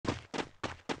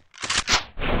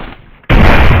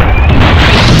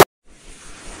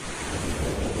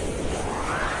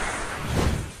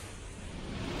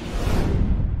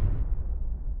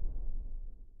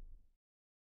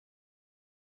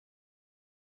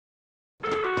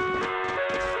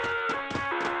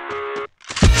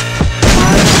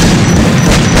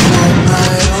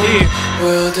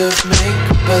world of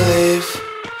make-believe.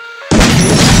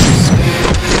 Kids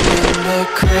screaming in the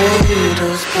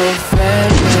cradles,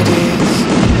 profanities.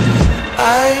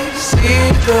 I see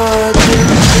the world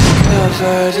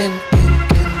covered in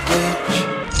ink and bleach.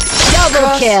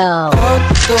 Double kill! Out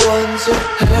the ones who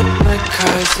heard my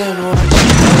cries and watched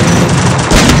me.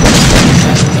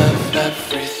 I love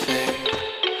everything.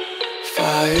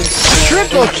 Fire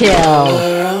triple kill! all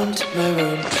around my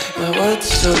room. My world's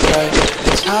so bright,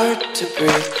 it's hard to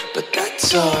breathe, but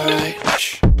that's alright.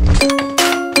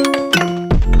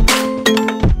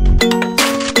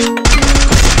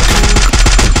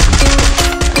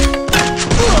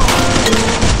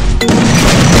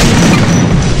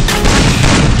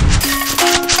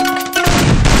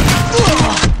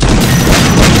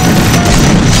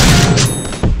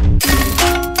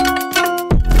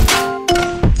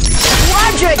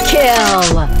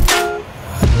 Kill!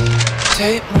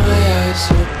 Take my eyes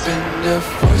open to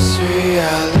force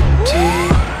reality.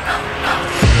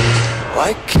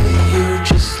 Why can't you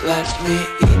just let me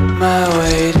eat my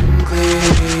weight in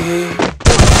glee?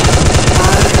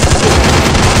 I'm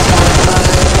inside my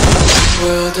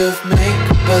world of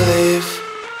make-believe.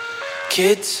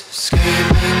 Kids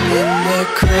screaming in their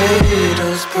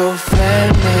cradles,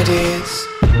 profanities.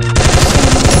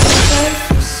 Sometimes I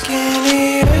feel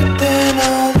skinnier than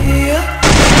all the others.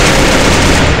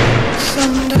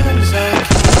 Sometimes I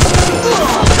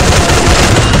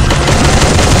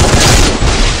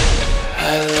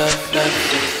love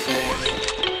everything.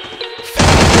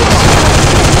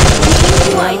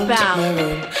 Wipe out. My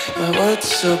room, my world's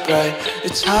so bright,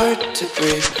 it's hard to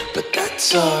breathe, but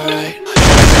that's alright.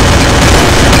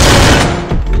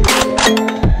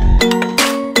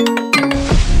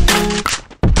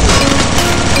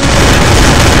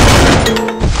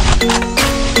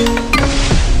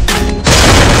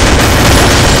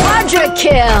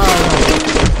 Kill!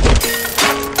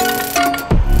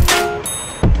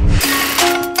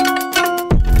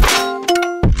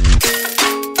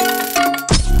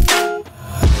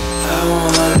 I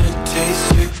wanna taste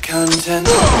your content,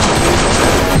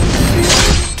 feel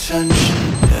tension.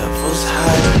 Devils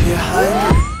hide behind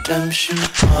redemption.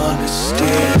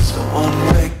 Honesty is a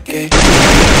one-way gate.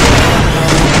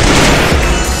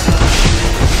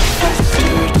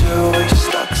 Faster to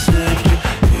waste oxygen.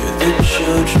 Hear the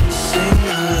children sing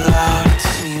aloud. It's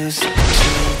music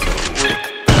till the wick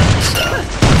burns out.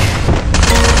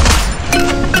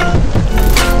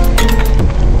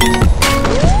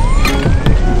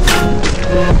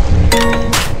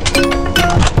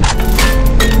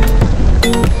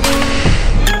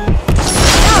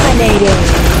 Dominating!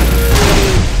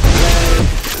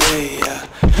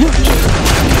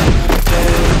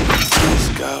 He's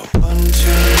got 1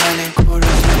 too many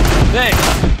quarters. Thanks.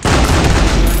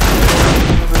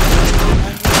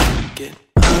 Get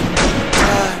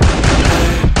untied.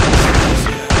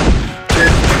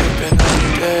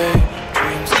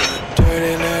 Dreams got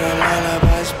dirty little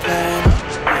lullabies playing.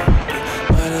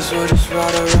 Might as well just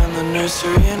ride around the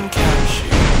nursery and count sheep.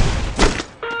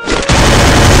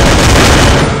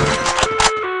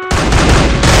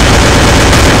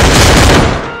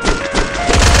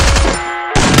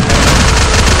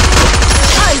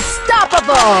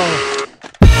 Unstoppable!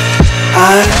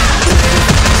 I live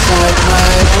inside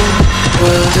my own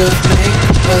world of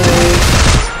make-believe.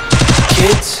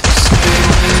 Kids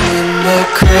screaming in their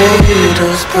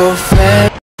cradles, profane.